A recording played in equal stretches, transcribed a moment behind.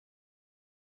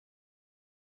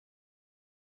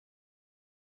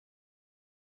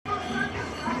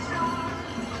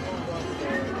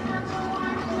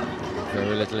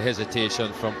little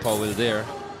hesitation from Powell there.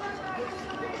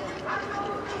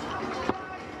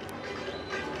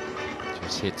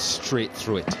 Just hit straight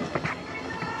through it.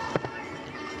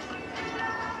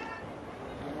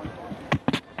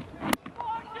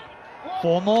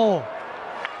 Four more,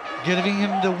 giving him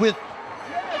the width.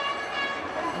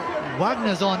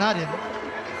 Wagner's on at him.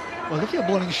 Well, if you're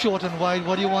bowling short and wide,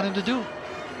 what do you want him to do?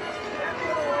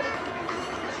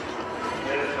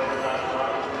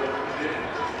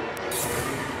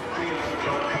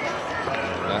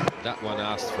 That one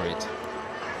asked for it.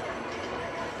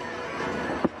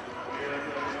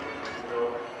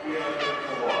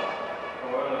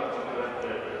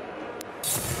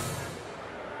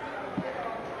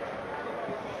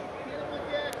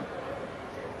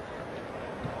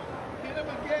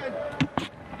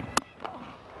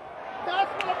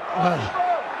 Well,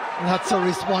 that's a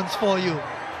response for you.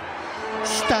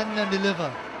 Stand and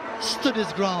deliver. Stood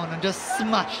his ground and just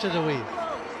smashed it away.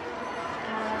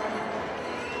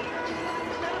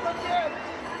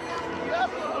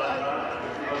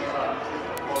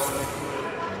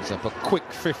 Brings up a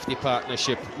quick 50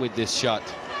 partnership with this shot.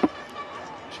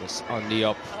 Just on the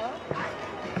up.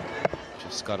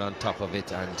 Just got on top of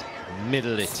it and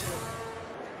middled it.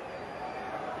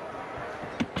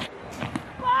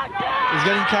 He's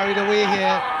getting carried away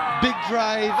here. Big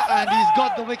drive, and he's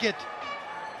got the wicket.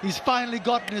 He's finally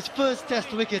gotten his first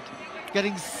test wicket,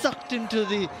 getting sucked into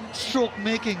the stroke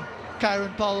making.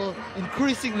 Kieran Powell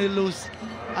increasingly loose,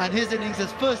 and his innings,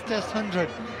 his first test 100,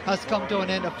 has come to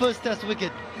an end. A first test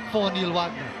wicket for Neil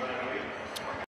Wagner.